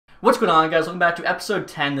What's going on, guys? Welcome back to episode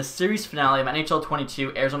 10, the series finale of NHL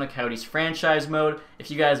 22 Arizona Coyotes franchise mode.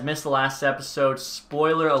 If you guys missed the last episode,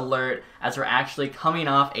 spoiler alert, as we're actually coming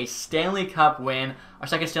off a Stanley Cup win, our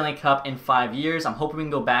second Stanley Cup in 5 years. I'm hoping we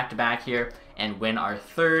can go back-to-back here and win our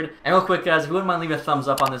third. And real quick, guys, if you wouldn't mind leaving a thumbs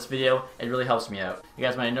up on this video, it really helps me out. You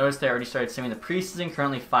guys might have noticed that I already started simming the preseason,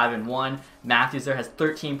 currently 5-1. Matthews there has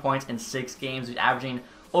 13 points in 6 games. He's averaging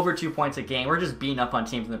over 2 points a game. We're just beating up on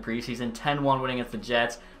teams in the preseason. 10-1 winning against the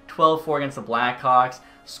Jets. 12-4 against the Blackhawks,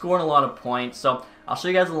 scoring a lot of points. So I'll show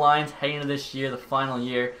you guys the lines heading into this year, the final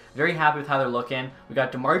year. Very happy with how they're looking. We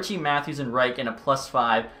got DeMarchi, Matthews, and Wright in a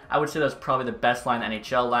 +5. I would say that was probably the best line in the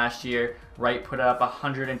NHL last year. Wright put up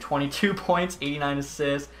 122 points, 89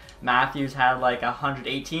 assists. Matthews had like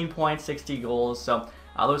 118 points, 60 goals. So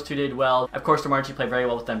those two did well. Of course, DeMarchi played very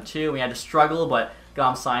well with them too. We had to struggle, but got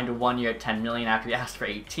him signed to 1 year at $10 million after he asked for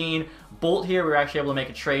 18. Bolt here, we were actually able to make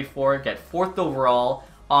a trade for it, get 4th overall.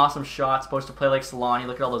 Awesome shot, supposed to play like Solani.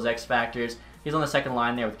 Look at all those X factors. He's on the second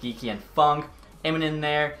line there with Geeky and Funk. Eamon in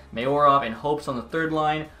there, Mayorov and Hope's on the third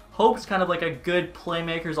line. Hope's kind of like a good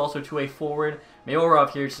playmaker, is also 2-way forward.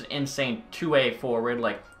 Mayorov here is an insane 2-way forward,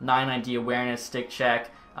 like 990 awareness, stick check,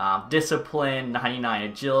 discipline, 99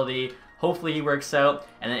 agility. Hopefully he works out.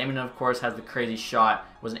 And then Eamon, of course, has the crazy shot,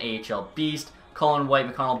 was an AHL beast. Colin White,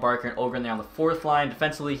 McConnell, Barker, and Ogren there on the 4th line.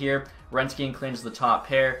 Defensively here, Renski and Clinch the top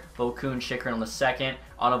pair. Vokun, Chikrin on the 2nd.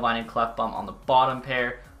 Ottovine and Clefbaum on the bottom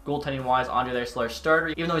pair. Goaltending-wise, Andre there still our starter,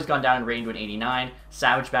 even though he's gone down in rating to an 89.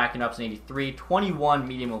 Savage backing up to an 83. 21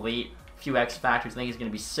 medium elite. A few X factors. I think he's going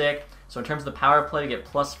to be sick. So in terms of the power play, we get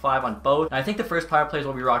 +5 on both. And I think the first power play is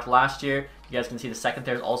what we rocked last year. You guys can see the second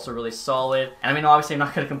there is also really solid. And I mean, obviously, I'm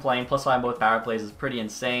not going to complain. +5 on both power plays is pretty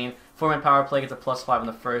insane. 4-man power play gets a +5 on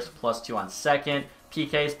the first, +2 on second.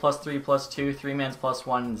 PKs +3, +2, 3-man's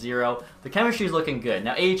 +1, 0. The chemistry is looking good.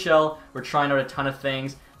 Now, AHL, we're trying out a ton of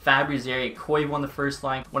things. Fabrizieri, Koivu on the first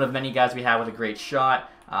line. One of many guys we have with a great shot.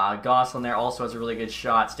 Gosselin there also has a really good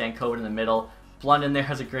shot. Stankoven in the middle. Blunden there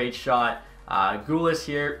has a great shot. Gulas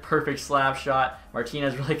here, perfect slap shot.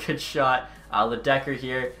 Martinez, really good shot. Ledecker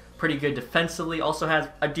here, pretty good defensively. Also has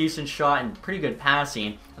a decent shot and pretty good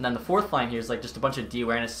passing. And then the 4th line here is like just a bunch of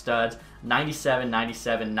D-awareness studs. 97,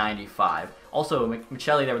 97, 95. Also,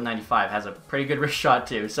 Michelli there with 95 has a pretty good wrist shot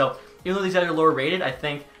too. So even though these guys are lower rated, I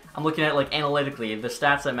think I'm looking at like analytically, the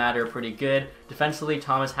stats that matter are pretty good. Defensively,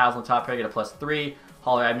 Thomas Howes on the top pair get a +3.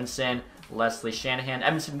 Haller Edmondson, Leslie Shanahan.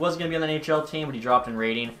 Edmondson was going to be on the NHL team, but he dropped in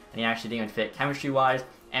rating, and he actually didn't even fit chemistry-wise.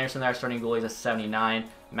 Anderson there, starting goalie, is a 79.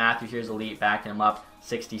 Matthew here's elite, backing him up,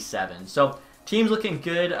 67. So team's looking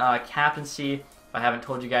good. Captaincy, if I haven't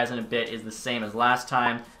told you guys in a bit, is the same as last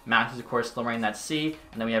time. Matthews, of course, still wearing that C,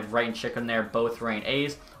 and then we have Wright and Chikrin there, both wearing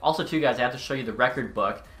A's. Also, too, guys, I have to show you the record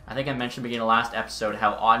book. I think I mentioned beginning of last episode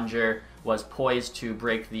how Ottinger was poised to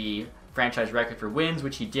break the franchise record for wins,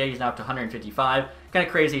 which he did. He's now up to 155. Kind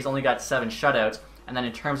of crazy. He's only got 7 shutouts. And then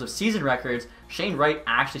in terms of season records, Shane Wright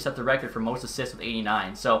actually set the record for most assists with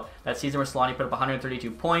 89. So that season where Solani put up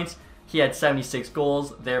 132 points, he had 76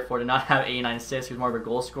 goals, therefore did not have 89 assists. He was more of a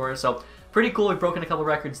goal scorer. So pretty cool. We've broken a couple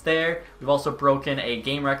records there. We've also broken a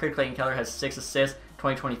game record. Clayton Keller has 6 assists,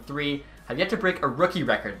 2023. Have yet to break a rookie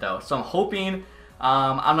record, though. So I'm hoping,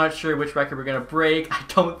 I'm not sure which record we're going to break. I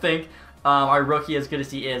don't think our rookie, as good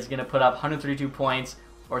as he is, going to put up 132 points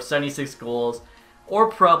or 76 goals or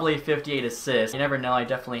probably 58 assists. You never know. I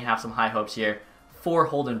definitely have some high hopes here for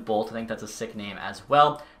Holden Bolt. I think that's a sick name as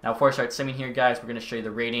well. Now, before I start simming here, guys, we're going to show you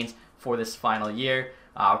the ratings for this final year.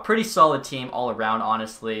 Pretty solid team all around,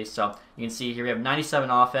 honestly. So you can see here we have 97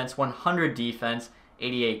 offense, 100 defense,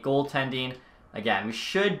 88 goaltending. Again, we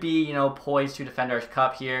should be, poised to defend our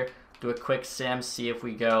cup here. Do a quick sim, see if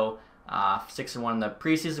we go 6-1 in the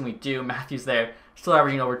preseason. We do. Matthews there, still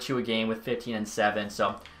averaging over 2 a game with 15 and 7.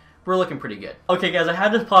 So we're looking pretty good. Okay, guys, I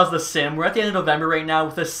had to pause the sim. We're at the end of November right now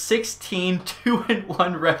with a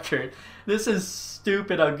 16-2-1 record. This is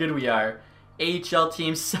stupid how good we are. AHL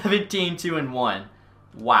team 17-2-1.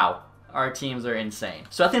 Wow. Our teams are insane.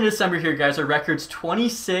 So at the end of December here, guys, our record's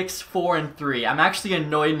 26-4-3. I'm actually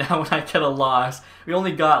annoyed now when I get a loss. We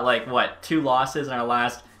only got, like, what, 2 losses in our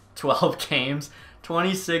last 12 games.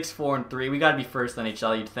 26-4-3. We gotta be first in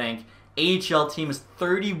NHL, you'd think. AHL team is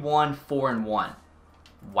 31-4-1.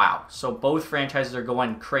 Wow. So both franchises are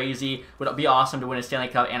going crazy. Would be awesome to win a Stanley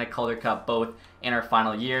Cup and a Calder Cup both in our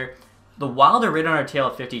final year. The Wild are right on our tail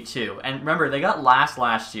at 52. And remember, they got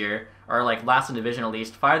last year, or like last in division at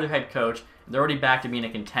least, fired their head coach. They're already back to being a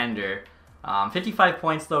contender. 55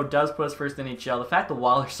 points, though, does put us first in NHL. The fact the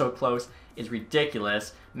Wild are so close is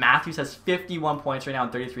ridiculous. Matthews has 51 points right now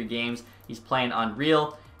in 33 games. He's playing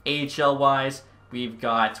unreal. AHL-wise, we've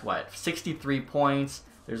got, 63 points.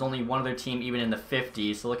 There's only one other team even in the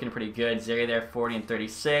 50s, so looking pretty good. Zeri there, 40 and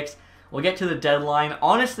 36. We'll get to the deadline.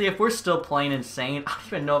 Honestly, if we're still playing insane, I don't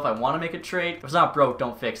even know if I want to make a trade. If it's not broke,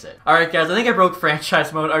 don't fix it. Alright guys, I think I broke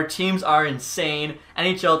franchise mode. Our teams are insane.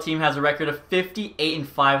 NHL team has a record of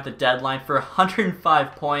 58-5 at the deadline for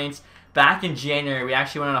 105 points. Back in January, we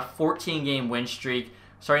actually went on a 14-game win streak.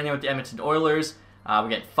 Starting there with the Edmonton Oilers. We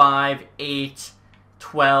get 5, 8,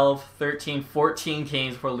 12, 13, 14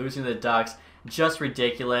 games before losing to the Ducks. Just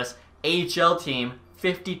ridiculous. AHL team,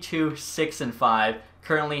 52-6-5.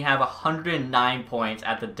 Currently have 109 points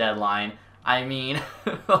at the deadline. I mean,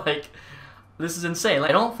 like, this is insane. Like,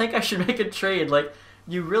 I don't think I should make a trade. Like,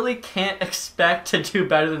 you really can't expect to do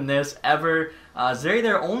better than this ever. Zeri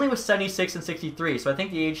there only was 76 and 63, so I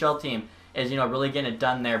think the AHL team is, you know, really getting it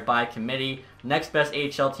done there by committee. Next best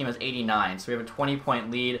AHL team is 89, so we have a 20-point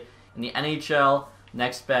lead. In the NHL,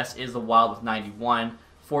 next best is the Wild with 91,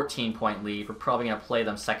 14-point lead. We're probably going to play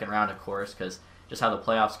them second round, of course, because just how the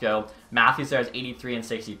playoffs go. Matthews there is 83 and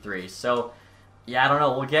 63. So, yeah, I don't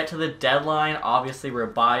know. We'll get to the deadline. Obviously, we're a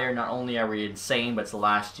buyer. Not only are we insane, but it's the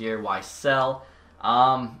last year. Why sell?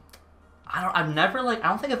 I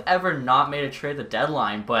don't think I've ever not made a trade at the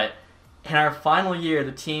deadline, but in our final year,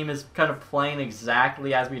 the team is kind of playing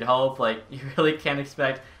exactly as we'd hope. Like, you really can't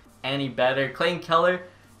expect any better. Clayton Keller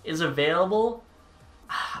is available.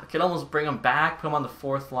 I could almost bring him back, put him on the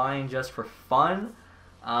fourth line just for fun.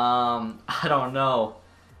 I don't know.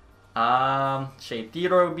 Shea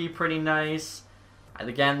Theodore would be pretty nice.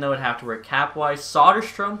 Again, though, it'd have to work cap-wise.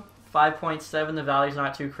 Soderstrom, 5.7. The value's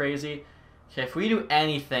not too crazy. Okay, if we do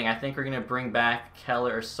anything, I think we're going to bring back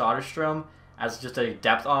Keller or Soderstrom as just a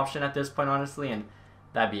depth option at this point, honestly, and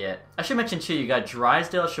that'd be it. I should mention, too, you got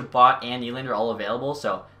Drysdale, Shabbat, and Nylander all available,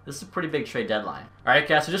 so this is a pretty big trade deadline. Alright,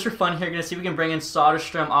 guys, so just for fun here, going to see if we can bring in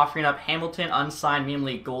Soderstrom, offering up Hamilton, unsigned medium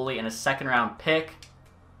league goalie, and a second-round pick.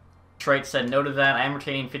 Detroit said no to that. I am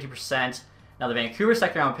retaining 50%. Now, the Vancouver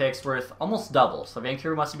second-round pick's worth almost double, so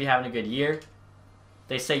Vancouver must be having a good year.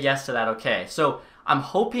 They say yes to that, okay. So, I'm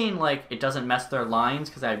hoping, like, it doesn't mess their lines,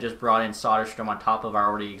 because I've just brought in Soderstrom on top of our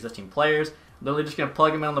already existing players. Literally just going to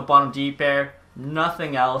plug him in on the bottom D pair.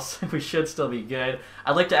 Nothing else. We should still be good.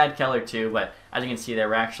 I'd like to add Keller too, but as you can see there,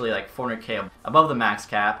 we're actually like 400k above the max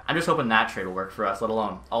cap. I'm just hoping that trade will work for us, let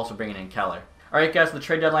alone also bringing in Keller. Alright guys, so the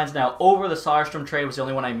trade deadline's now over. The Soderstrom trade was the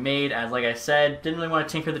only one I made, as like I said, didn't really want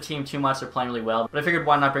to tinker the team too much. They're playing really well, but I figured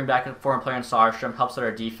why not bring back a foreign player in Soderstrom, helps out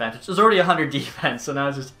our defense, which is already 100 defense, so now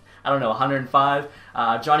it's just, I don't know, 105.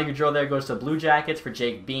 Johnny Gaudreau there goes to Blue Jackets for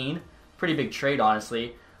Jake Bean. Pretty big trade,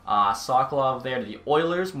 honestly. Sokolov there to the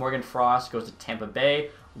Oilers. Morgan Frost goes to Tampa Bay.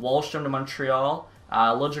 Wallstrom to Montreal.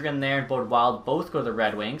 Liljegren there and Bode Wild both go to the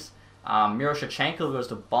Red Wings. Miro Shevchenko goes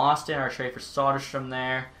to Boston. Our trade for Soderstrom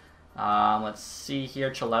there. Let's see here.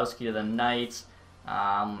 Chalowski to the Knights.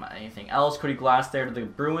 Anything else? Cody Glass there to the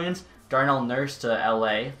Bruins. Darnell Nurse to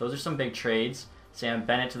LA. Those are some big trades. Sam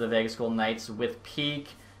Bennett to the Vegas Golden Knights with Peak.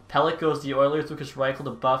 Pellick goes to the Oilers. Lucas Reichel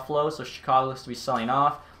to Buffalo. So Chicago looks to be selling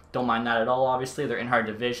off. Don't mind that at all, obviously. They're in hard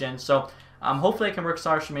division. So, hopefully I can work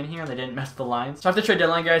Soderstrom in here and they didn't mess the lines. So after the trade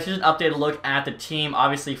deadline, guys, here's an updated look at the team.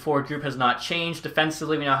 Obviously, forward group has not changed.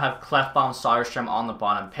 Defensively, we now have Klefbom, Soderstrom on the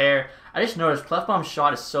bottom pair. I just noticed Klefbom's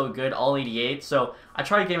shot is so good, all 88. So I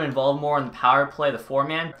tried to get him involved more in the power play, the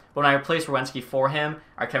four-man. But when I replaced Werenski for him,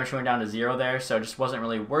 our chemistry went down to 0 there. So it just wasn't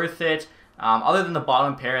really worth it. Other than the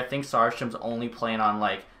bottom pair, I think Soderstrom's only playing on,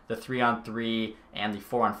 like, the 3-on-3 and the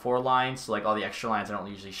 4-on-4 lines, so like all the extra lines I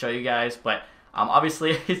don't usually show you guys, but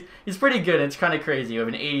obviously he's pretty good. It's kind of crazy. We have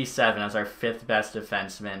an 87 as our 5th best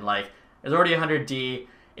defenseman. Like, there's already 100 D.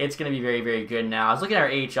 It's going to be very, very good now. I was looking at our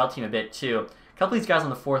AHL team a bit too. A couple of these guys on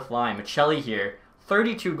the 4th line. Michelli here,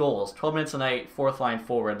 32 goals, 12 minutes a night, 4th line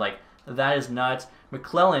forward. Like, that is nuts.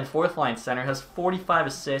 McClellan, 4th line center, has 45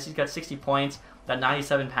 assists. He's got 60 points. That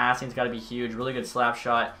 97 passing's got to be huge. Really good slap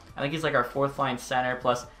shot. I think he's like our 4th line center,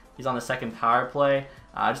 plus he's on the 2nd power play.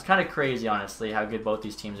 Just kind of crazy, honestly, how good both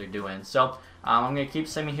these teams are doing. So I'm going to keep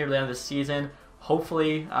sending here to the end of the season.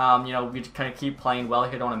 Hopefully, you know, we kind of keep playing well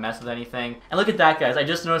here. Don't want to mess with anything. And look at that, guys. I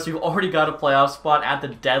just noticed we've already got a playoff spot at the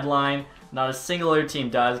deadline. Not a single other team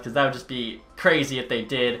does, because that would just be crazy if they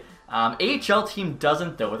did. AHL team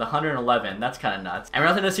doesn't, though, with 111. That's kind of nuts. And we're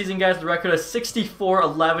out in the season, guys, with a record of 64,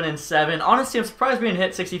 11, and 7. Honestly, I'm surprised we didn't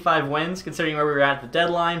hit 65 wins, considering where we were at the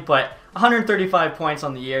deadline, but 135 points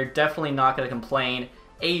on the year. Definitely not going to complain.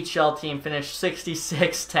 AHL team finished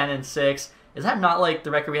 66, 10, and 6. Is that not like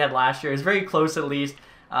the record we had last year? It's very close, at least,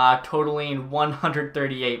 totaling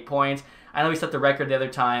 138 points. I know we set the record the other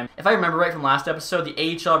time. If I remember right from last episode, the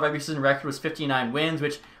AHL regular season record was 59 wins,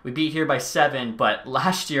 which we beat here by 7, but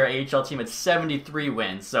last year our AHL team had 73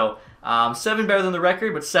 wins, so 7 better than the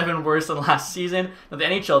record, but 7 worse than last season. Now, the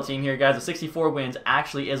NHL team here, guys, with 64 wins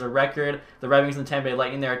actually is a record. The Red Wings and the Tampa Bay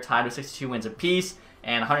Lightning there are tied with 62 wins apiece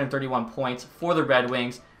and 131 points for the Red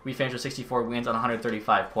Wings. We finished with 64 wins on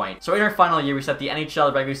 135 points. So in our final year, we set the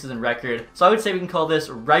NHL regular season record. So I would say we can call this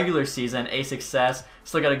regular season a success.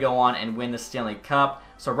 Still got to go on and win the Stanley Cup.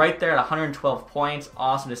 So right there at 112 points,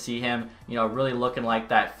 awesome to see him, you know, really looking like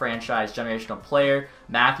that franchise generational player.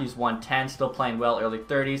 Matthews 110, still playing well, early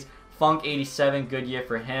 30s. Funk 87, good year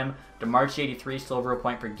for him. DeMarchi 83, still over a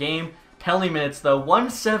point per game. Penalty minutes though,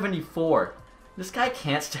 174. This guy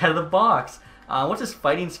can't stay out of the box. What's his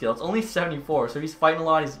fighting skill? It's only 74, so he's fighting a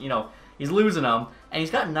lot. He's losing them, and he's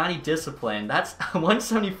got 90 discipline. That's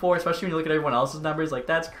 174, especially when you look at everyone else's numbers. Like,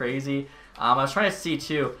 that's crazy. I was trying to see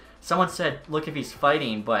too. Someone said, look if he's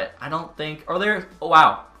fighting, but I don't think. Or there. Oh,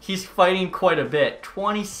 wow, he's fighting quite a bit.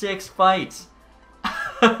 26 fights.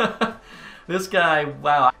 This guy,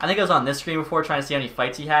 wow. I think I was on this screen before trying to see how many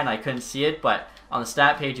fights he had, and I couldn't see it, but on the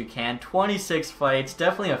stat page you can. 26 fights,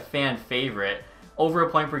 definitely a fan favorite. Over a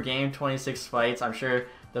point per game, 26 fights. I'm sure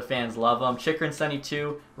the fans love him. Chikrin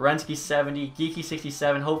 72, Rensky 70, Geeky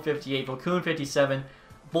 67, Hope 58, Volkoon 57,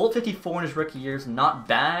 Bolt 54 in his rookie years. Not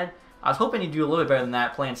bad. I was hoping he'd do a little bit better than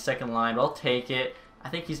that playing second line, but I'll take it. I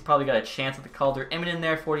think he's probably got a chance at the Calder. Immonen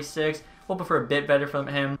there, 46. Hoping for a bit better from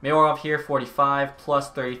him. Mayorov here, 45,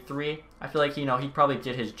 plus 33. I feel like, he probably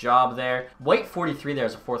did his job there. White, 43 there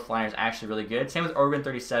as a fourth liner is actually really good. Same with Orban,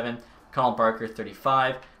 37. Colin Barker,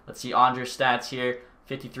 35. Let's see Andre's stats here.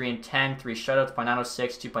 53 and 10, 3 shutouts,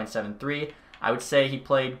 .906, 2.73. I would say he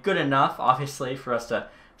played good enough, obviously, for us to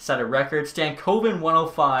set a record. Stankoven,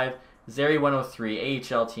 105. Zeri, 103.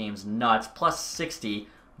 AHL teams, nuts. Plus 60.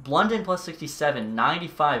 Blunden, plus 67.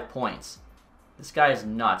 95 points. This guy is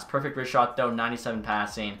nuts. Perfect wrist shot, though. 97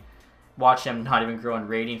 passing. Watch him not even grow in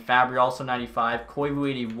rating. Fabry, also 95. Koivu,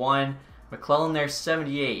 81. McClellan there,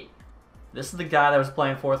 78. This is the guy that was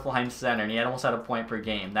playing fourth line center, and he almost had a point per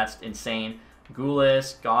game. That's insane.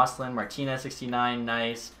 Goulis, Gosselin, Martinez, 69,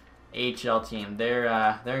 nice. AHL team,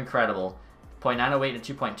 they're incredible. .908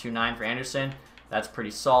 to 2.29 for Anderson. That's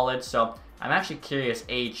pretty solid. So I'm actually curious.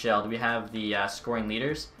 AHL, do we have the scoring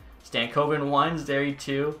leaders? Stankoven 1, Zeri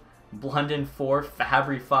 2, Blunden 4,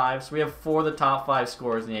 Fabry 5. So we have 4 of the top 5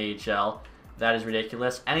 scorers in the AHL. That is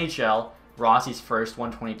ridiculous. NHL, Rossi's first,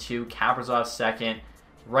 122. Kaprizov second.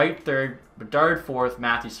 Wright third, Bedard fourth,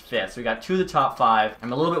 Matthews fifth. So we got 2 of the top 5.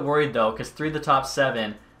 I'm a little bit worried though, because 3 of the top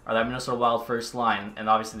 7 are that Minnesota Wild first line, and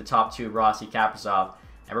obviously the top 2, Rossi, Kaprizov.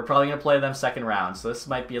 And we're probably going to play them second round, so this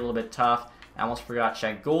might be a little bit tough. I almost forgot to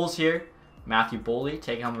check goals here. Matthew Boley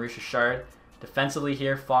taking home Maurice Richard. Defensively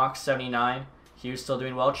here, Fox 79. Hughes still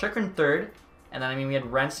doing well. Chikrin third. And then, we had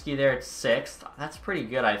Rensky there at 6th. That's pretty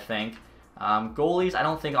good, I think. Goalies, I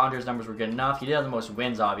don't think Andre's numbers were good enough. He did have the most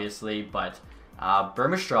wins, obviously, but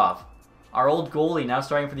Burmistrov, our old goalie, now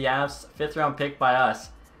starting for the Avs, 5th round pick by us,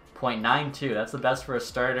 .92. That's the best for a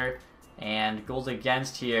starter. And goals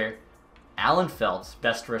against here, Allenfelt,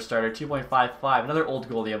 best for a starter, 2.55. Another old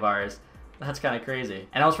goalie of ours. That's kind of crazy.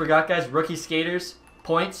 And I almost forgot, guys, rookie skaters,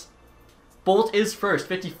 points. Bolt is first,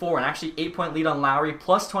 54, and actually 8-point lead on Lowry,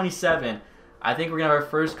 plus 27. I think we're going to have our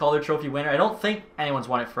first Calder Trophy winner. I don't think anyone's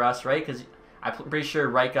won it for us, right? Because I'm pretty sure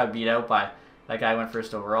Wright got beat out by that guy who went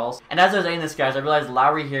first overall. And as I was saying this, guys, I realized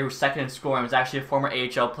Lowry here, who's second in scoring, was actually a former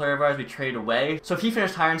AHL player of ours we traded away. So if he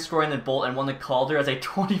finished higher in scoring than Bolt and won the Calder as a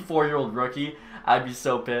 24-year-old rookie, I'd be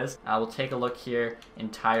so pissed. We'll take a look here,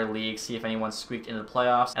 entire league, see if anyone squeaked into the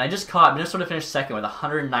playoffs. And I just caught Minnesota finished second with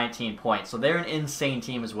 119 points, so they're an insane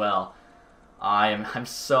team as well. I'm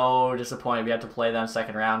so disappointed we have to play them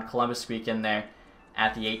second round. Columbus squeak in there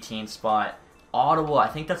at the 18th spot. Ottawa, I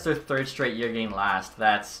think that's their 3rd straight year getting last.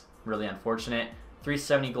 That's really unfortunate.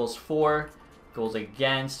 370 goals for, goals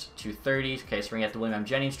against, 230. Okay, so we're going to get the William M.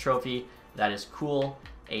 Jennings trophy. That is cool.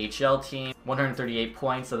 AHL team, 138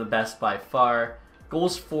 points, they're the best by far.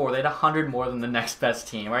 Goals for, they had 100 more than the next best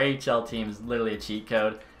team. Our AHL team is literally a cheat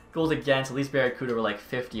code. Goals against, at least Barracuda were like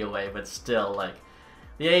 50 away, but still, like,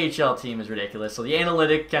 the AHL team is ridiculous. So the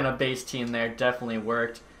analytic kind of base team there definitely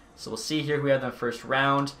worked. So we'll see here who we have in the first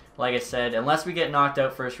round. Like I said, unless we get knocked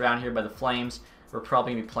out first round here by the Flames, we're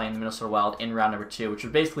probably going to be playing the Minnesota Wild in round number 2, which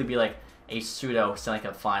would basically be like a pseudo Stanley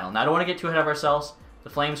Cup final. Now, I don't want to get too ahead of ourselves. The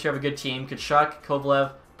Flames here have a good team. Kachuk,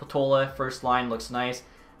 Kovalev, Patola, first line, looks nice.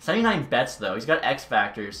 79 bets, though. He's got X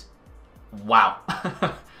factors. Wow.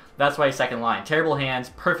 That's why he's second line. Terrible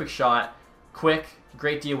hands, perfect shot, quick,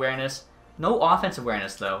 great D awareness. No offensive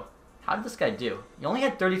awareness, though. How did this guy do? He only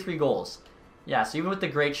had 33 goals. Yeah, so even with the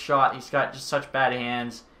great shot, he's got just such bad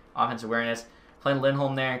hands, offensive awareness. Playing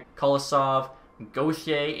Lindholm there. Kolosov,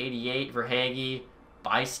 Gauthier, 88, Verhage,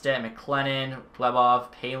 Bystedt, McLennan,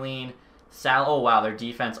 Glebov, Palin, Sal. Oh, wow, their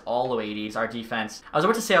defense all low 80s. Our defense. I was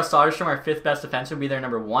about to say how Soderstrom, our 5th best defenseman, would be their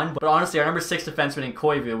number 1, but honestly, our number 6 defenseman in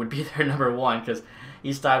Koivu would be their number 1 because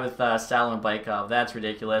he's tied with Sal and Baikov. That's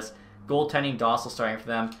ridiculous. Goaltending, Dossel starting for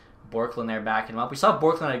them. Borklin there backing him up. We saw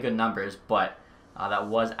Borklin had good numbers, but that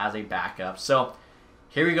was as a backup. So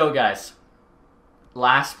here we go, guys.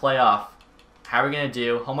 Last playoff. How are we going to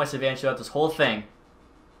do? Home ice advantage throughout this whole thing.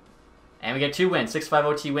 And we get 2 wins. 6-5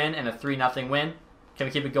 OT win and a 3-0 win. Can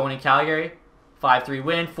we keep it going in Calgary? 5-3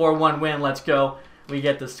 win. 4-1 win. Let's go. We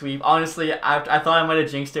get the sweep. Honestly, I thought I might have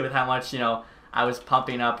jinxed it with how much, I was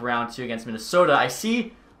pumping up round 2 against Minnesota. I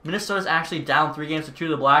see Minnesota's actually down 3 games to 2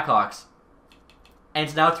 to the Blackhawks. And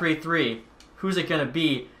it's now 3-3. Who's it going to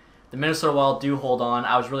be? The Minnesota Wild do hold on.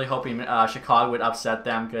 I was really hoping Chicago would upset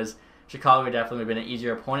them because Chicago would definitely have been an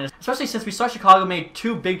easier opponent. Especially since we saw Chicago made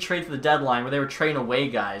 2 big trades at the deadline where they were trading away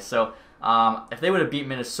guys. So if they would have beat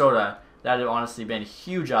Minnesota, that would have honestly been a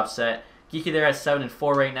huge upset. Geeky there at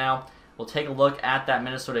 7-4 right now. We'll take a look at that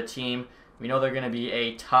Minnesota team. We know they're going to be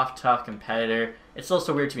a tough competitor. It's still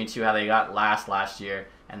so weird to me too how they got last year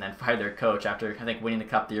and then fired their coach after, I think, winning the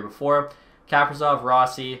Cup the year before. Kaprizov,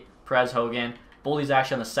 Rossi, Perez Hogan. Boldy's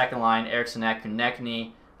actually on the second line. Eriksson,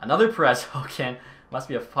 Konechny. Another Perez Hogan. Must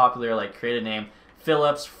be a popular, creative name.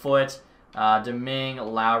 Phillips, Foote, Domingue,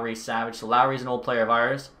 Lowry, Savage. So Lowry's an old player of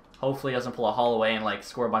ours. Hopefully he doesn't pull a Holloway and,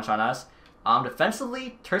 score a bunch on us.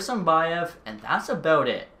 Defensively, Tursunbayev, and that's about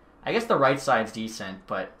it. I guess the right side's decent,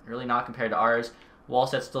 but really not compared to ours.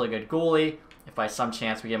 Wallstedt's still a good goalie. If by some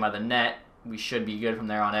chance we get him out of the net, we should be good from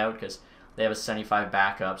there on out because they have a 75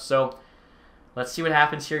 backup. So let's see what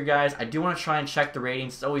happens here, guys. I do want to try and check the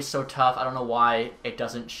ratings. It's always so tough. I don't know why it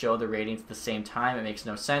doesn't show the ratings at the same time. It makes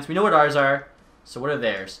no sense. We know what ours are. So what are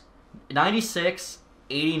theirs? 96,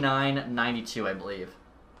 89, 92, I believe.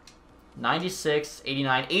 96,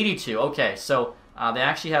 89, 82. Okay, so they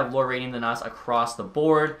actually have lower rating than us across the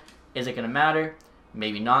board. Is it going to matter?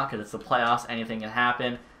 Maybe not, because it's the playoffs. Anything can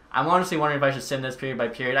happen. I'm honestly wondering if I should sim this period by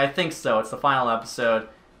period. I think so. It's the final episode.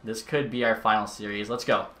 This could be our final series. Let's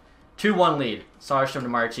go. 2-1 lead. Soderstrom to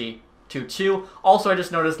Marchi. 2-2. Also, I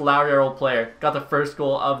just noticed Lowry, our old player, got the first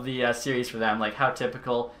goal of the series for them. How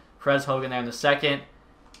typical. Perez Hogan there in the second.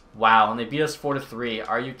 Wow, and they beat us 4-3.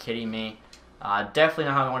 Are you kidding me? Definitely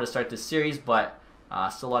not how I wanted to start this series, but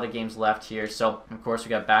still a lot of games left here. So, of course, we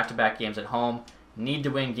got back-to-back games at home. Need to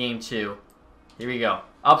win game 2. Here we go.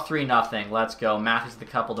 Up 3-0. Let's go. Matthews with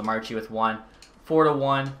the couple. DeMarchi with 1.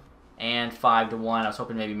 4-1 and 5-1. I was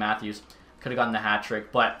hoping maybe Matthews could have gotten the hat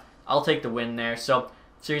trick, but I'll take the win there. So,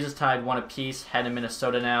 series is tied 1 apiece. Head to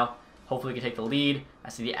Minnesota now. Hopefully we can take the lead. I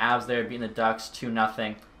see the Avs there beating the Ducks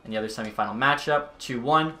 2-0 in the other semifinal matchup.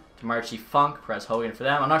 2-1. DeMarchi, Funk, Perez Hogan for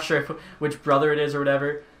them. I'm not sure which brother it is or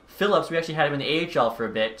whatever. Phillips, we actually had him in the AHL for a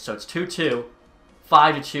bit, so it's 2-2.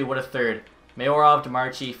 5-2. What a third. Mayorov,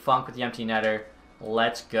 DeMarchi, Funk with the empty netter.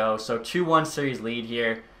 Let's go. So 2-1 series lead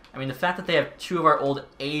here. I mean, the fact that they have 2 of our old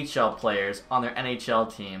AHL players on their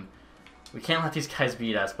NHL team, we can't let these guys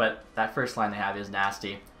beat us, but that first line they have is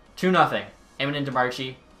nasty. 2-0. Eamon and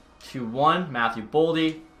DeMarchi. 2-1. Matthew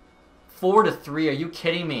Boldy. 4-3. Are you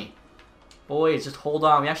kidding me? Boys, just hold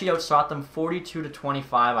on. We actually outshot them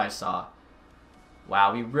 42-25, I saw.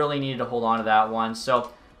 Wow, we really needed to hold on to that one.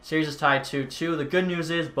 So, series is tied 2-2. The good news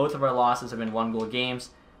is both of our losses have been 1-goal games.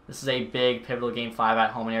 This is a big, pivotal Game 5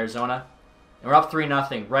 at home in Arizona. And we're up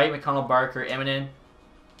 3-0. Wright, McConnell, Barker, Eminem.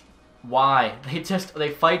 Why? They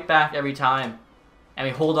fight back every time. And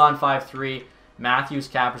we hold on 5-3. Matthews,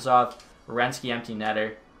 Kaprizov, Werenski, empty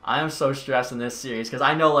netter. I am so stressed in this series because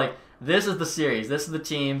I know, this is the series. This is the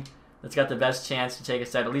team that's got the best chance to take a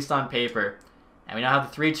set, at least on paper. And we now have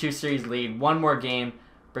the 3-2 series lead. One more game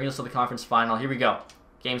brings us to the conference final. Here we go.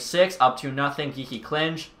 Game 6, up 2-0. Geeky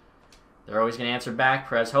Clinge. They're always going to answer back.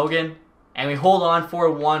 Perez Hogan. And we hold on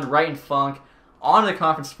 4-1. Wright and Funk on to the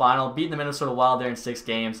conference final. Beating the Minnesota Wild there in 6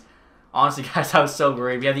 games. Honestly, guys, I was so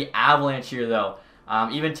worried. We have the Avalanche here, though.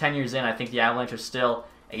 Even 10 years in, I think the Avalanche are still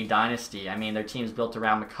a dynasty. I mean, their team's built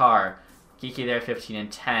around Makar. Geeky there,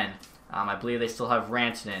 15-10. I believe they still have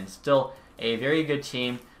Rantanen. Still a very good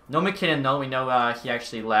team. No McKinnon, though. We know he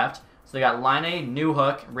actually left. So they got Line,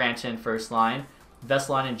 Newhook, Rantanen first line.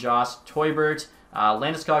 Vesline, Joss, Toybert.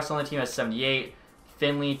 Landeskog's on the team at 78.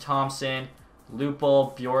 Finley, Thompson,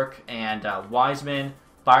 Lupul, Bjork, and Wiseman.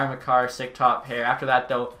 Byron McCarr, sick top pair. After that,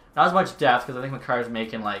 though, not as much depth because I think McCarr's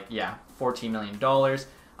making, $14 million.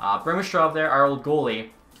 Brimistrov there, our old goalie.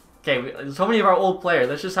 Okay, so many of our old players.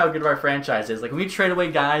 That's just how good of our franchise is. When we trade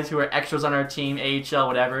away guys who are extras on our team, AHL,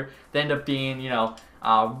 whatever, they end up being,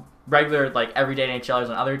 regular, everyday NHLers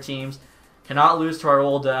on other teams. Cannot lose to our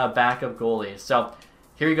old backup goalies. So,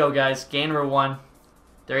 Here we go, guys. Game number 1.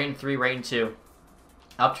 They're 8-3, we're 8-2.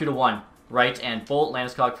 Up 2-1. Wright and Bolt.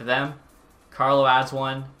 Landeskog for them. Carlo adds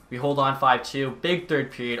one. We hold on 5-2. Big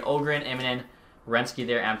third period. Ogren, Immonen, Werenski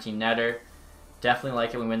there, empty netter. Definitely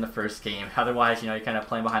like it when we win the first game. Otherwise, you're kind of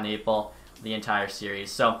playing behind the 8 ball the entire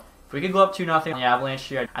series. So if we could go up 2-0 on the Avalanche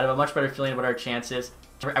here, I'd have a much better feeling about our chances.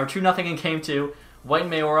 Our 2-0 in game 2. White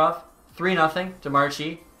and Mayorov. 3-0.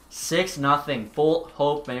 DeMarchi. 6-0. Bolt,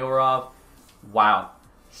 Hope, Mayorov. Wow.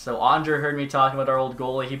 So Andre heard me talking about our old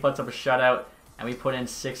goalie. He puts up a shutout, and we put in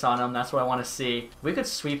 6 on him. That's what I want to see. If we could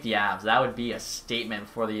sweep the Avs, that would be a statement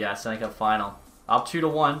for the Stanley Cup Final. Up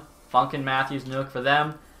 2-1. Funkin, Matthews, Newhook for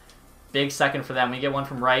them. Big second for them. We get one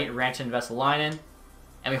from Wright, Rantanen, Vesalainen.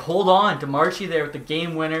 And we hold on. DeMarchi there with the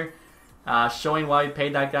game winner, showing why we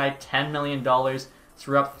paid that guy $10 million. So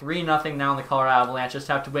we're up 3-0 now in the Colorado Avalanche. Just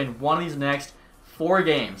have to win one of these next 4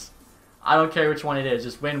 games. I don't care which one it is.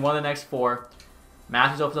 Just win one of the next 4.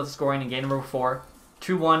 Matthews opens up the scoring in game number 4.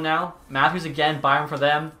 2-1 now. Matthews again, Byron for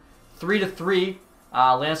them. 3-3.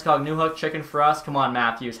 Landeskog, Newhook, chicken for us. Come on,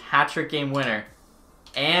 Matthews. Hat-trick game winner.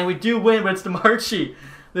 And we do win, but it's DeMarchi.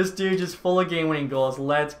 This dude just full of game-winning goals.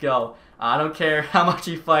 Let's go. I don't care how much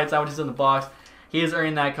he fights, how much he's in the box. He is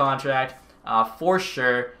earning that contract for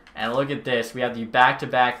sure. And look at this. We have the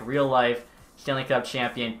back-to-back real-life Stanley Cup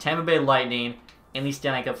champion, Tampa Bay Lightning, in the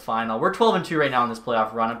Stanley Cup Final. We're 12-2 right now in this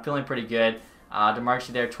playoff run. I'm feeling pretty good.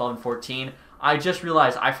 DeMarchi there, 12-14. I just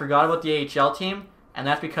realized I forgot about the AHL team, and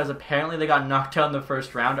that's because apparently they got knocked out in the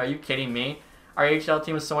first round. Are you kidding me? Our AHL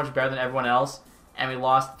team is so much better than everyone else, and we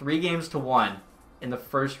lost 3-1 in the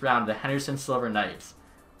first round to the Henderson Silver Knights.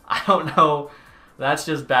 I don't know. That's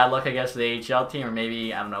just bad luck, I guess, for the AHL team, or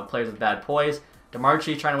maybe, I don't know, players with bad poise.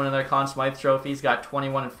 DeMarchi trying to win another Conn Smythe trophy. He's got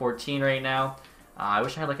 21-14 right now. I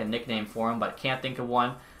wish I had like a nickname for him, but can't think of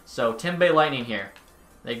one. So, Tampa Bay Lightning here.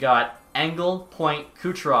 They got Engel, Point,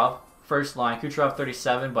 Kucherov, first line. Kucherov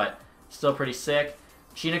 37, but still pretty sick.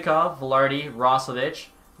 Chinikov, Velarde, Roslovic,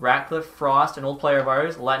 Ratcliffe, Frost, an old player of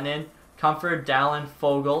ours, Lettinen, Comfort, Dallin,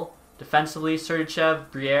 Fogle. Defensively,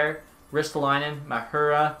 Sergachev, Briere, Ristolainen,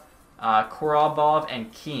 Mahura, Korobov,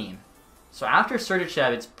 and Keane. So after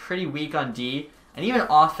Sergachev, it's pretty weak on D. And even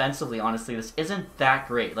offensively, honestly, this isn't that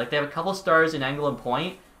great. Like, they have a couple stars in Engel and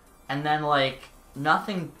Point, and then, like,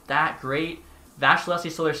 nothing that great.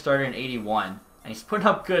 Vasilevsky's still their starter in 81, and he's putting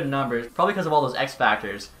up good numbers, probably because of all those X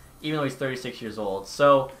factors, even though he's 36 years old.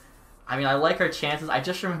 So, I mean, I like our chances. I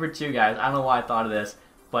just remembered too, guys. I don't know why I thought of this,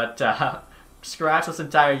 but scratch this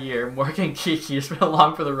entire year. Morgan Kiki has been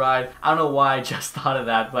along for the ride. I don't know why I just thought of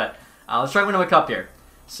that, but let's try to win a cup here.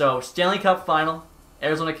 So, Stanley Cup Final,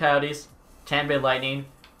 Arizona Coyotes, Tampa Bay Lightning.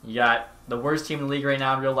 You got the worst team in the league right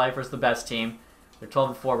now in real life versus the best team. They're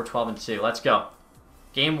 12-4, we're 12-2. Let's go.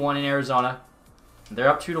 Game 1 in Arizona. They're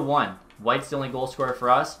up 2-1. White's the only goal scorer for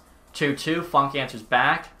us. 2-2. Funk answers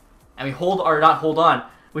back. And we hold, or not hold on.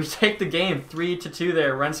 We take the game 3-2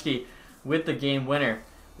 there. Werenski with the game winner.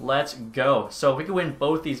 Let's go. So if we could win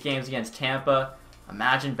both these games against Tampa,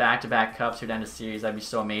 imagine back-to-back cups who'd end a series. That'd be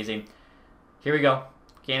so amazing. Here we go.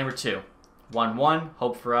 Game number 2. 1-1.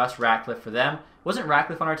 Hope for us. Ratcliffe for them. Wasn't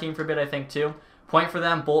Ratcliffe on our team for a bit, I think, too? Point for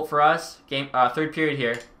them. Bolt for us. Game third period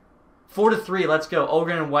here. 4-3. Let's go.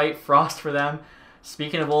 Ogren and White. Frost for them.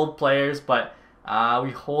 Speaking of old players, but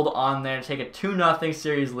we hold on there to take a 2-0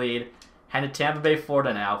 series lead. Head to Tampa Bay,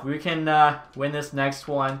 Florida now. If we can win this next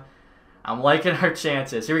one, I'm liking our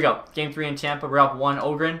chances. Here we go. Game 3 in Tampa. We're up 1.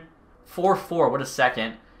 Ogren. 4-4. What a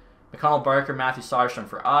second. McConnell, Barker, Matthew Soderstrom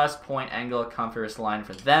for us. Point, Engel, Comfort's line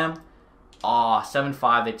for them. Aw,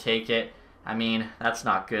 7-5. They take it. I mean, that's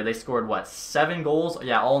not good. They scored, what, 7 goals?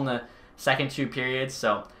 Yeah, all in the second 2 periods,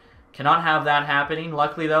 so cannot have that happening.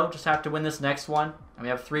 Luckily, though, just have to win this next one. And we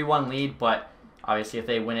have 3-1 lead, but obviously if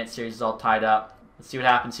they win it, series is all tied up. Let's see what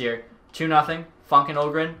happens here. 2-0. Funk and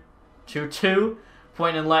Ogren. 2-2.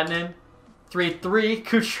 Point and Lettinen. 3-3.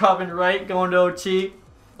 Kucherov and Wright going to OT.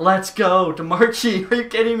 Let's go. DeMarchi. Are you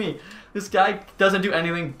kidding me? This guy doesn't do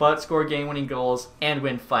anything but score game-winning goals and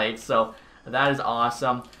win fights, so that is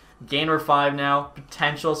awesome. Game number 5 now.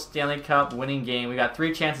 Potential Stanley Cup winning game. We got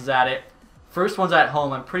 3 chances at it. First one's at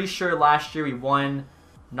home. I'm pretty sure last year we won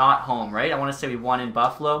not home, right? I want to say we won in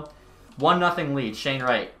Buffalo. 1-0 lead. Shane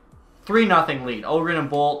Wright. 3-0 lead. Ogren and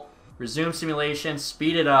Bolt. Resume simulation.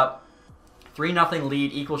 Speed it up. 3-0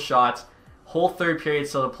 lead. Equal shots. Whole third period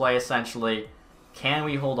still to play, essentially. Can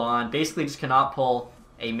we hold on? Basically just cannot pull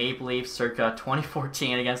a Maple Leaf circa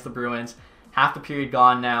 2014 against the Bruins. Half the period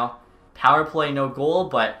gone now. Power play, no goal,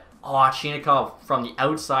 but Chinikov from the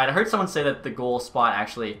outside. I heard someone say that the goal spot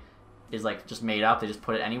actually is like just made up. They just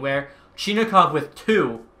put it anywhere. Chinikov with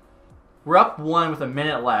 2. We're up 1 with a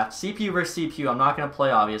minute left. CPU versus CPU. I'm not going to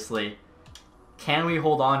play, obviously. Can we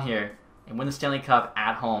hold on here and win the Stanley Cup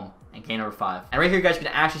at home and gain over 5? And right here, guys, you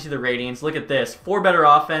can actually see the ratings. Look at this. 4 better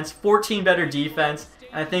offense, 14 better defense,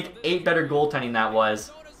 and I think 8 better goaltending that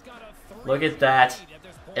was. Look at that.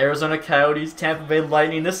 Arizona Coyotes, Tampa Bay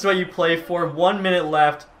Lightning. This is what you play for. 1 minute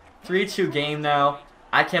left. 3-2 game now.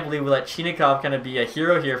 I can't believe we let Chinikov kind of be a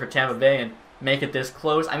hero here for Tampa Bay and make it this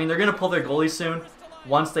close. I mean, they're going to pull their goalie soon.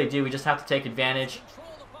 Once they do, we just have to take advantage.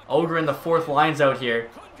 Ogren, the 4th line's out here.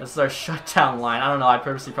 This is our shutdown line. I don't know. I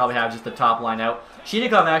purposely probably have just the top line out.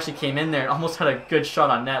 Chinikov actually came in there and almost had a good shot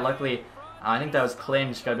on net. Luckily, I think that was Clay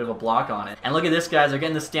and just got a bit of a block on it. And look at this, guys. They're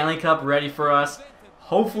getting the Stanley Cup ready for us.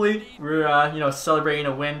 Hopefully, we're celebrating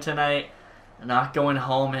a win tonight. Not going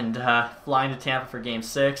home and flying to Tampa for Game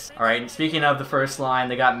 6. All right, and speaking of the first line,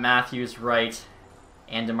 they got Matthews, Wright,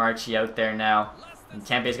 and DeMarchi out there now. And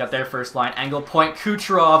Tampa Bay's got their first line. Angle point,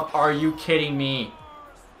 Kucherov. Are you kidding me?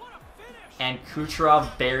 And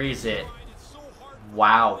Kucherov buries it.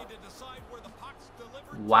 Wow.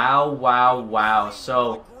 Wow, wow, wow.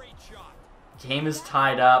 So, game is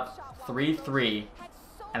tied up 3-3.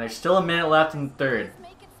 And there's still a minute left in the third.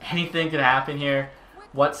 Anything could happen here.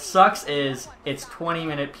 What sucks is it's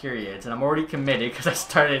 20-minute periods. And I'm already committed because I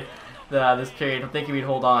started this period. I'm thinking we'd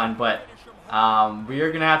hold on. But we are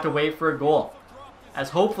going to have to wait for a goal.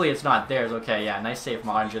 As hopefully it's not theirs. Okay, yeah, nice save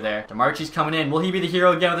from Oettinger there. DeMarchi's coming in. Will he be the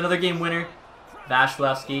hero again with another game winner?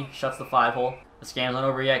 Vasilevsky shuts the 5-hole. This game's not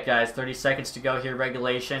over yet, guys. 30 seconds to go here,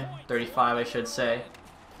 regulation. 35, I should say.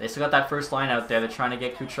 They still got that first line out there. They're trying to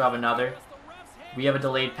get Kucherov another. We have a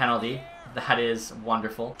delayed penalty. That is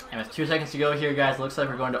wonderful. And with 2 seconds to go here, guys, looks like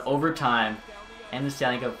we're going to overtime in the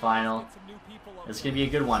Stanley Cup final. This is going to be a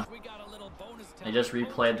good one. They just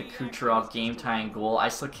replayed the Kucherov game-tying goal. I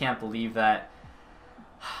still can't believe that.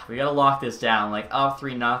 We gotta lock this down. Like, up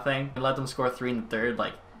 3-0. Let them score 3 in the third.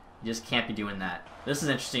 Like, you just can't be doing that. This is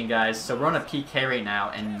interesting, guys. So we're on a PK right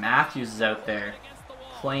now, and Matthews is out there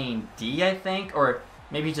playing D, I think? Or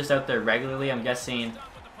maybe he's just out there regularly. I'm guessing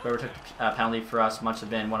whoever took the penalty for us must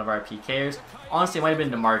have been one of our PKers. Honestly, it might have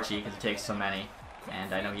been DeMarchi, because he takes so many.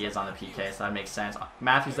 And I know he is on the PK, so that makes sense.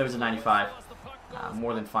 Matthews, though, is a 95.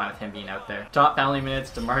 More than fine with him being out there. Top penalty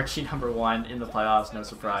minutes, DeMarchi #1 in the playoffs, no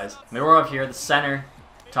surprise. Mirorov here, the center.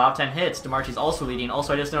 Top 10 hits. DeMarchi's also leading.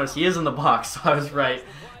 Also, I just noticed he is in the box, so I was right.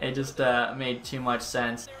 It just made too much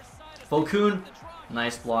sense. Volkun,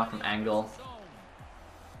 nice block from Engel.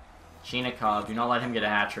 Chinikov, do not let him get a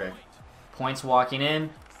hat trick. Points walking in.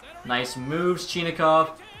 Nice moves,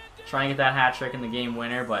 Chinikov. Trying to get that hat trick in the game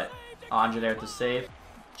winner, but Oettinger there with the save.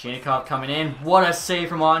 Chinikov coming in. What a save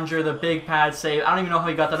from Oettinger, the big pad save. I don't even know how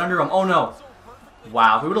he got that under him. Oh no.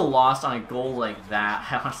 Wow, if we would have lost on a goal like that,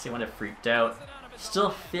 I honestly would have freaked out.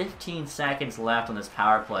 Still 15 seconds left on this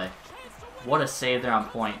power play. What a save there on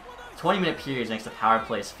point. 20-minute periods makes the power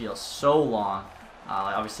plays feel so long.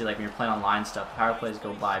 Obviously, like when you're playing online stuff, power plays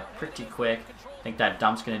go by pretty quick. I think that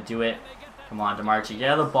dump's going to do it. Come on, DeMarchi,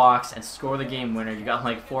 get out of the box and score the game winner. You got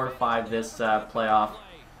like 4 or 5 this playoff.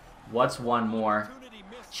 What's one more?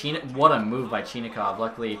 What a move by Chinikov.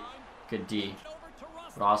 Luckily, good D.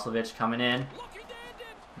 Roslovic coming in.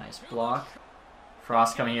 Nice block.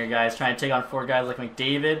 Frost coming here, guys. Trying to take on 4 guys like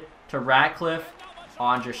McDavid to Ratcliffe.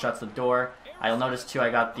 Oettinger shuts the door. I'll notice, too,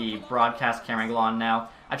 I got the broadcast camera angle on now.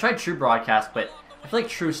 I tried True Broadcast, but I feel like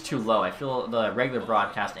True's too low. I feel the regular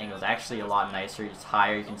broadcast angle is actually a lot nicer. It's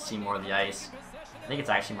higher. You can see more of the ice. I think it's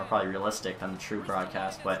actually more probably realistic than the True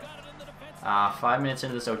Broadcast. But 5 minutes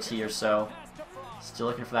into this OT or so. Still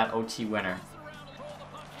looking for that OT winner.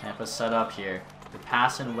 Tampa set up here. They're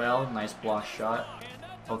passing well. Nice block shot.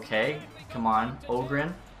 Okay. Come on,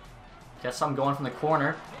 Ogren. Guess I'm going from the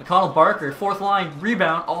corner. McConnell Barker, 4th line,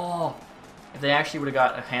 rebound. Oh, if they actually would have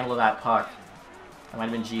got a handle of that puck, that might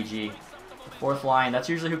have been GG. The 4th line, that's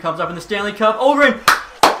usually who comes up in the Stanley Cup. Ogren,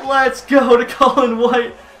 let's go to Colin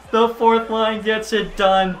White. The 4th line gets it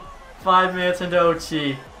done. 5 minutes into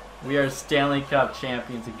OT. We are Stanley Cup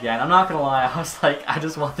champions again. I'm not going to lie, I was like, I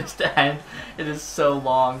just want this to end. It is so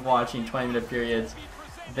long watching 20-minute periods.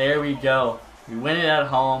 There we go. We win it at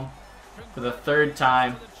home. For the 3rd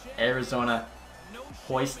time, Arizona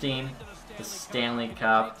hoisting the Stanley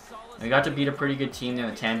Cup. And we got to beat a pretty good team there,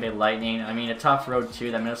 the Tampa Bay Lightning. I mean, a tough road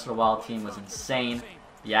too. That Minnesota Wild team was insane.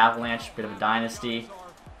 The Avalanche, bit of a dynasty.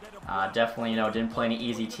 Definitely, didn't play any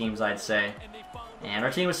easy teams, I'd say. And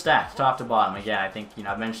our team was stacked, top to bottom. Again, I think,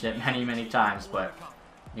 I've mentioned it many, many times, but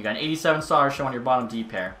you got an 87 star show on your bottom D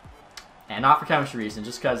pair. And not for chemistry reasons,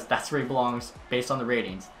 just because that's where he belongs based on the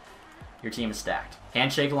ratings. Your team is stacked.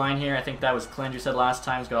 Handshake line here. I think that was Clint who said last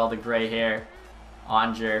time. He's got all the gray hair.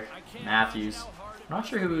 Oettinger, Matthews. I'm not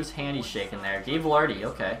sure whose hand he's shaking there. Gabe Velarde,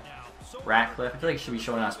 okay. Ratcliffe, I feel like he should be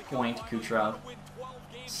showing us Point, Kucherov.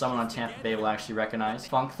 Someone on Tampa Bay will actually recognize.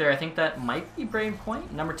 Funk there, I think that might be Braden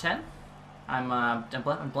Point, number 10. I'm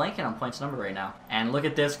blanking on Point's number right now. And look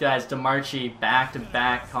at this, guys. DeMarchi,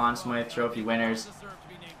 back-to-back Conn Smythe Trophy winners.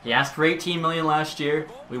 He asked for 18 million last year.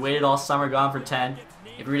 We waited all summer, gone for 10.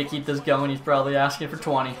 If we were to keep this going, he's probably asking for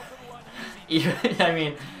 20. I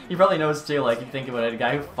mean, he probably knows too, like, if you think about it, a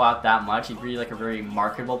guy who fought that much, he'd be like a very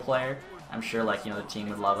marketable player. I'm sure, like, you know, the team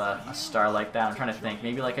would love a star like that. I'm trying to think,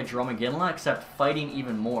 maybe like a Jerome McGinley, except fighting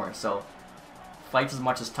even more. So, fights as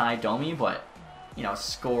much as Ty Domi, but, you know,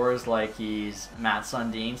 scores like he's Matt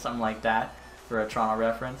Sundin, something like that, for a Toronto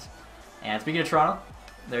reference. And speaking of Toronto,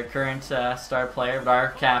 their current star player, but our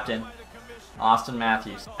captain, Austin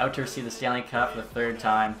Matthews, out to receive the Stanley Cup for the 3rd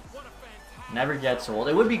time. Never gets old.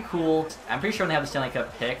 It would be cool. I'm pretty sure when they have the Stanley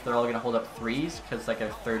Cup pick, they're all going to hold up 3s because it's like a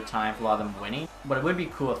 3rd time for a lot of them winning. But it would be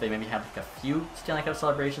cool if they maybe had like a few Stanley Cup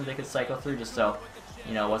celebrations they could cycle through just so,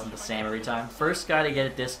 you know, it wasn't the same every time. First guy to get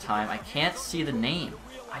it this time. I can't see the name.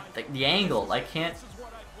 The angle. I can't.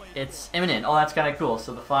 It's imminent. Oh, that's kind of cool.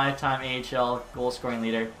 So the 5-time AHL goal scoring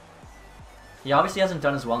leader. He obviously hasn't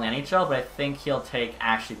done as well in the NHL, but I think he'll take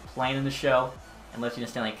actually playing in the show and lifting the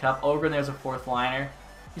Stanley Cup. Ogren, there's a 4th liner.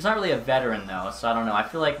 He's not really a veteran, though, so I don't know. I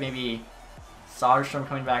feel like maybe Soderstrom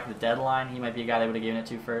coming back at the deadline, he might be a guy they would have given it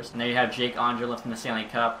to first. And there you have Jake Andre lifting the Stanley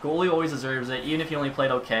Cup. Goalie always deserves it, even if he only played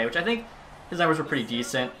okay, which I think his numbers were pretty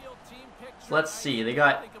decent. So let's see. They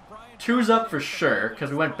got 2s up for sure,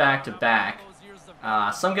 because we went back-to-back.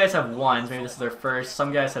 Some guys have 1s, maybe this is their first.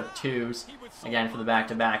 Some guys have 2s, again, for the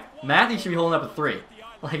back-to-back. Matthew should be holding up a 3.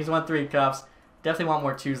 Like, he's won 3 cups. Definitely want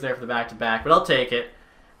more 2s there for the back-to-back, but I'll take it.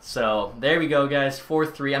 So, there we go, guys.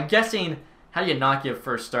 4-3. I'm guessing, how do you not give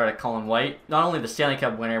first star to Colin White? Not only the Stanley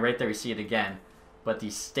Cup winner, right there we see it again, but the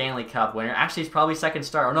Stanley Cup winner. Actually, he's probably 2nd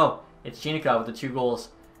star. Oh, no. It's Chinikov with the 2 goals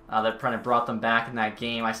that kind of brought them back in that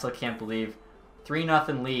game. I still can't believe.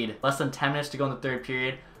 3-0 lead. Less than 10 minutes to go in the 3rd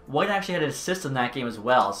period. White actually had an assist in that game as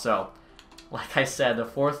well. So, like I said, the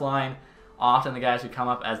 4th line, often the guys who come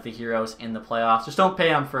up as the heroes in the playoffs. Just don't pay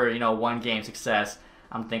them for, you know, 1-game success.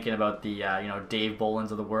 I'm thinking about the, you know, Dave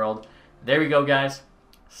Bolins of the world. There we go, guys.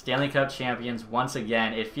 Stanley Cup champions once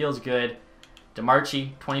again. It feels good.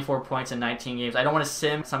 DeMarchi, 24 points in 19 games. I don't want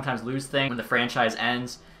to sometimes lose things when the franchise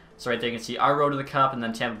ends. So right there you can see our road to the Cup, and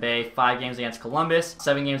then Tampa Bay, 5 games against Columbus,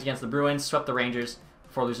 7 games against the Bruins, swept the Rangers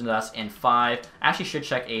before losing to us in 5. I actually should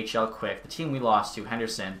check AHL quick. The team we lost to,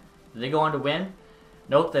 Henderson, did they go on to win?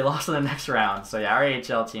 Nope, they lost in the next round. So yeah, our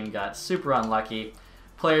AHL team got super unlucky.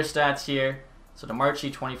 Player stats here. So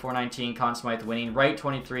DeMarchi, 24-19, Conn Smythe winning. Wright,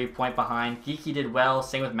 23, point behind. Geeky did well,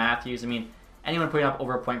 same with Matthews. I mean, anyone putting up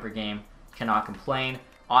over a point per game cannot complain.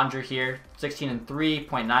 Andre here, 16-3,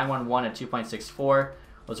 .911 at 2.64.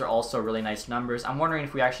 Those are also really nice numbers. I'm wondering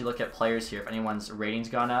if we actually look at players here, if anyone's rating's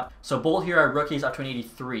gone up. So Bolt here, our rookies, up to an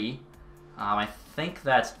 83. I think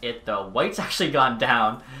that's it, though. White's actually gone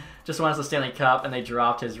down. Just won us the Stanley Cup, and they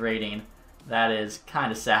dropped his rating. That is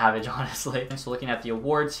kind of savage, honestly. So looking at the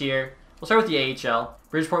awards here, we'll start with the AHL.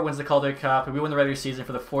 Bridgeport wins the Calder Cup, and we win the regular season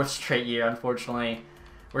for the 4th straight year, unfortunately.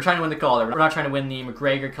 We're trying to win the Calder. We're not trying to win the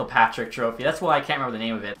McGregor-Kilpatrick Trophy. That's why I can't remember the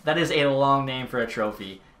name of it. That is a long name for a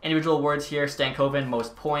trophy. Individual awards here, Stankoven,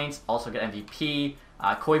 most points, also got MVP.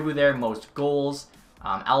 Koivu there, most goals.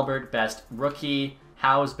 Albert, best rookie.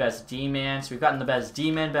 Howe's best D-man. So we've gotten the best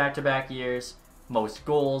D-man back-to-back years, most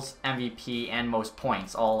goals, MVP, and most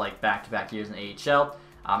points, all like back-to-back years in AHL.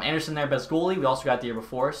 Anderson there, best goalie. We also got the year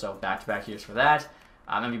before, so back-to-back years for that.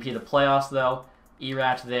 MVP of the playoffs, though.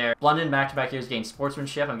 Erat there. London, back-to-back years, gained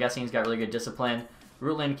sportsmanship. I'm guessing he's got really good discipline.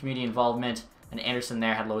 Rutland, community involvement. And Anderson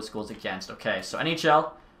there had lowest goals against. Okay, so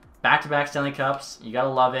NHL, back-to-back Stanley Cups. You gotta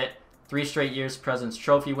love it. 3 straight years President's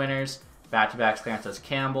Trophy winners. Back-to-backs Clarence S.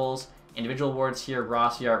 Campbell's. Individual awards here,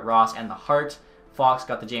 Rossiart, Ross, and the Hart. Fox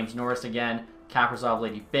got the James Norris again. Kaprizov,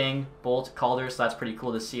 Lady Bing. Bolt, Calder, so that's pretty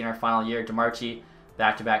cool to see in our final year. DeMarchi,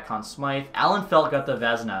 back-to-back Conn Smythe. Alan Felt got the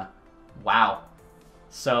Vezina. Wow.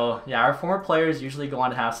 So, yeah, our former players usually go on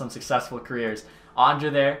to have some successful careers. Andre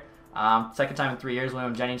there, 2nd time in 3 years,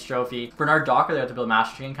 William Jennings Trophy. Bernard Docker there at the Bill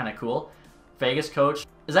Master Team, kind of cool. Vegas coach.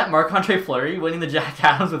 Is that Marc-Andre Fleury winning the Jack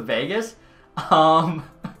Adams with Vegas? M.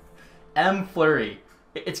 Fleury.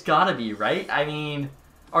 It's gotta be, right? I mean,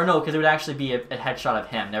 or no, because it would actually be a headshot of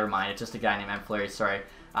him. Never mind, it's just a guy named M. Fleury, sorry.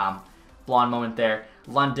 Blonde moment there.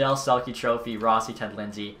 Lundell, Selke Trophy, Rossi, Ted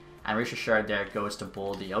Lindsay, and Richard Shard there goes to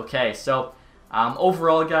Boldy. Okay, so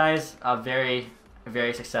overall, guys, a very,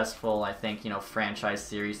 very successful, I think, you know, franchise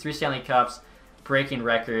series. 3 Stanley Cups, breaking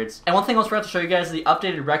records. And one thing I was forgot to show you guys is the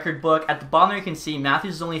updated record book. At the bottom there you can see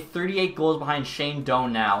Matthews is only 38 goals behind Shane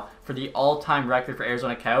Doan now for the all-time record for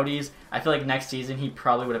Arizona Coyotes. I feel like next season he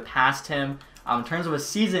probably would have passed him. In terms of a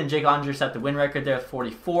season, Jake Oettinger set the win record there with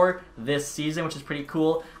 44 this season, which is pretty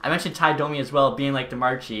cool. I mentioned Ty Domi as well, being like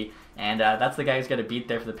DeMarchi, and that's the guy who's got to beat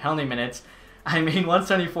there for the penalty minutes. I mean,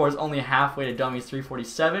 174 is only halfway to Domi's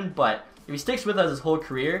 347, but if he sticks with us his whole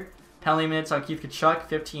career, penalty minutes on Keith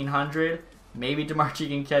Tkachuk, 1,500. Maybe DeMarchi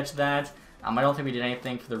can catch that. I don't think we did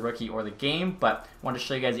anything for the rookie or the game, but I wanted to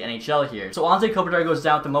show you guys the NHL here. So Anze Kopitar goes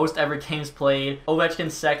down with the most ever games played.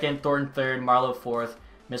 Ovechkin second, Thornton third, Marleau fourth,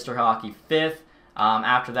 Mr. Hockey fifth.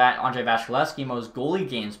 After that, Andrei Vasilevskiy, most goalie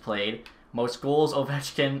games played. Most goals,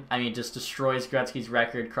 Ovechkin, just destroys Gretzky's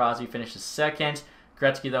record. Crosby finishes second.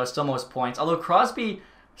 Gretzky, though, still most points. Although Crosby,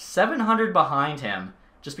 700 behind him,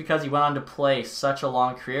 just because he went on to play such a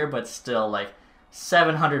long career, but still, like,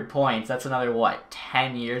 700 points. That's another,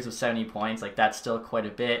 10 years of 70 points? Like, that's still quite a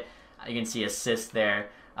bit. You can see assists there.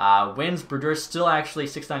 Wins, Brodeur still actually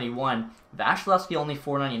 691. Vasilevskiy only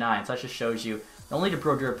 499, so that just shows you not only did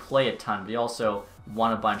Brodeur play a ton, but he also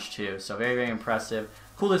won a bunch too. So very, very impressive.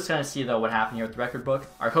 Cool to kind of see, though, what happened here with the record book.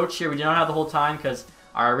 Our coach here, we did not have the whole time because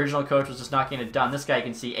our original coach was just not getting it done. This guy, you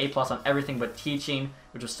can see A+ on everything but teaching,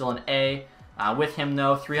 which was still an A. With him,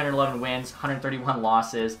 though, 311 wins, 131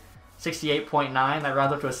 losses, 68.9. That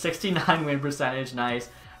rounds up to a 69 win percentage. Nice.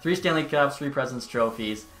 3 Stanley Cups, 3 President's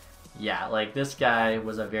Trophies. Yeah, like, this guy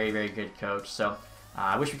was a very, very good coach. So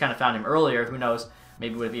I wish we kind of found him earlier. Who knows?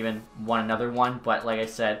 Maybe would have even won another one. But like I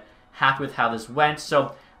said, happy with how this went.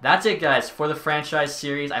 So that's it, guys, for the franchise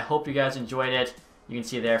series. I hope you guys enjoyed it. You can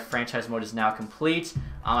see there, franchise mode is now complete.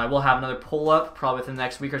 I will have another poll up probably within the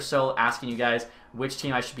next week or so asking you guys which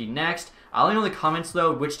team I should be next. I'll let me know in the comments,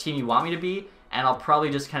 though, which team you want me to be, and I'll probably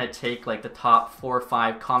just kind of take like the top 4 or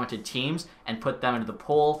 5 commented teams and put them into the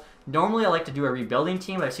poll. Normally, I like to do a rebuilding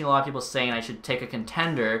team, but I've seen a lot of people saying I should take a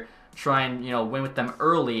contender, try and win with them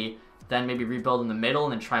early, then maybe rebuild in the middle,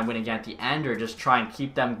 and then try and win again at the end, or just try and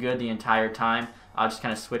keep them good the entire time. I'll just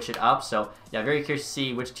kind of switch it up. So yeah, very curious to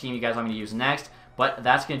see which team you guys want me to use next. But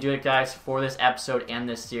that's going to do it, guys, for this episode and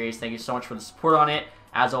this series. Thank you so much for the support on it.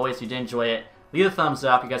 As always, if you did enjoy it, leave a thumbs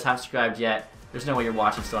up. If you guys haven't subscribed yet, there's no way you're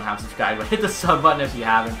watching still and haven't subscribed, but hit the sub button if you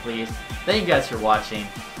haven't, please. Thank you guys for watching.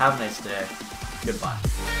 Have a nice day. Goodbye.